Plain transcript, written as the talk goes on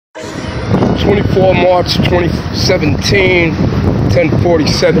24 March 2017,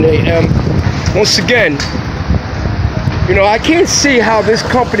 10:47 a.m. Once again, you know, I can't see how this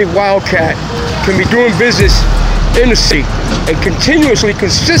company, Wildcat, can be doing business in the city and continuously,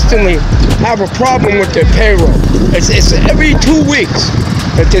 consistently have a problem with their payroll. It's every 2 weeks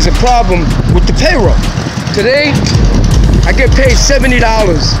that there's a problem with the payroll. Today, I get paid $70.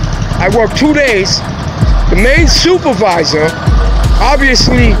 I work 2 days. The main supervisor,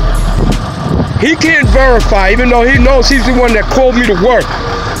 obviously, he can't verify, even though he knows he's the one that called me to work.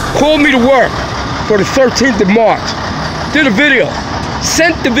 Called me to work for the 13th of March. Did a video.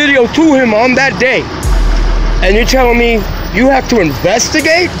 Sent the video to him on that day. And you're telling me you have to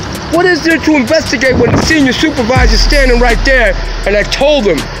investigate? What is there to investigate when the senior supervisor's standing right there and I told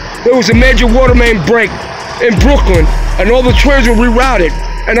him there was a major water main break in Brooklyn and all the trains were rerouted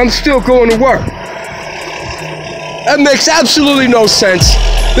and I'm still going to work? That makes absolutely no sense.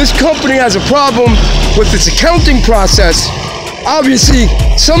 This company has a problem with its accounting process. Obviously,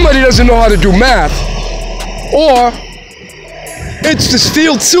 somebody doesn't know how to do math, or it's this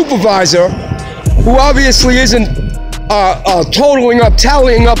field supervisor who obviously isn't tallying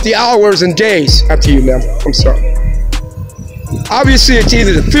up the hours and days. After you, ma'am. I'm sorry. Obviously, it's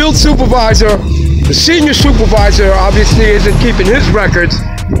either the field supervisor, the senior supervisor obviously isn't keeping his records.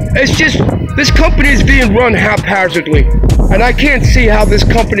 It's just, this company is being run haphazardly. And I can't see how this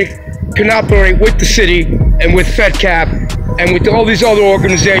company can operate with the city and with Fedcap and with all these other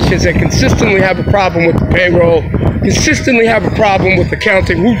organizations that consistently have a problem with the payroll, consistently have a problem with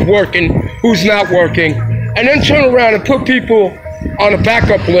accounting, who's working, who's not working, and then turn around and put people on a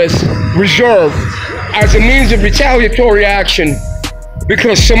backup list, reserve, as a means of retaliatory action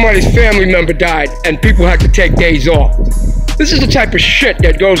because somebody's family member died and people had to take days off. This is the type of shit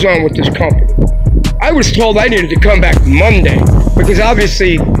that goes on with this company. I was told I needed to come back Monday because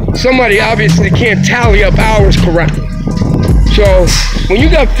obviously somebody can't tally up hours correctly. So when you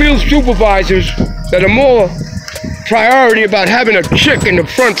got field supervisors that are more priority about having a chick in the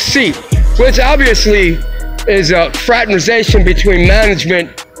front seat, which obviously is a fraternization between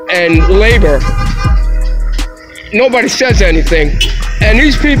management and labor, nobody says anything. And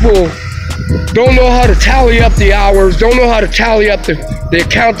these people don't know how to tally up the hours, don't know how to tally up the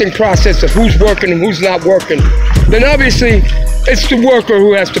accounting process of who's working and who's not working. Then obviously it's the worker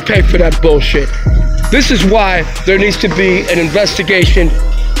who has to pay for that bullshit. This is why there needs to be an investigation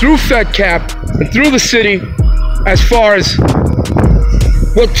through Fedcap and through the city as far as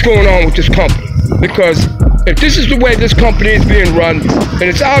what's going on with this company. Because if this is the way this company is being run, then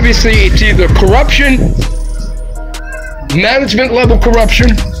it's either corruption, management level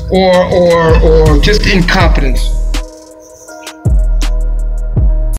corruption, or just incompetence.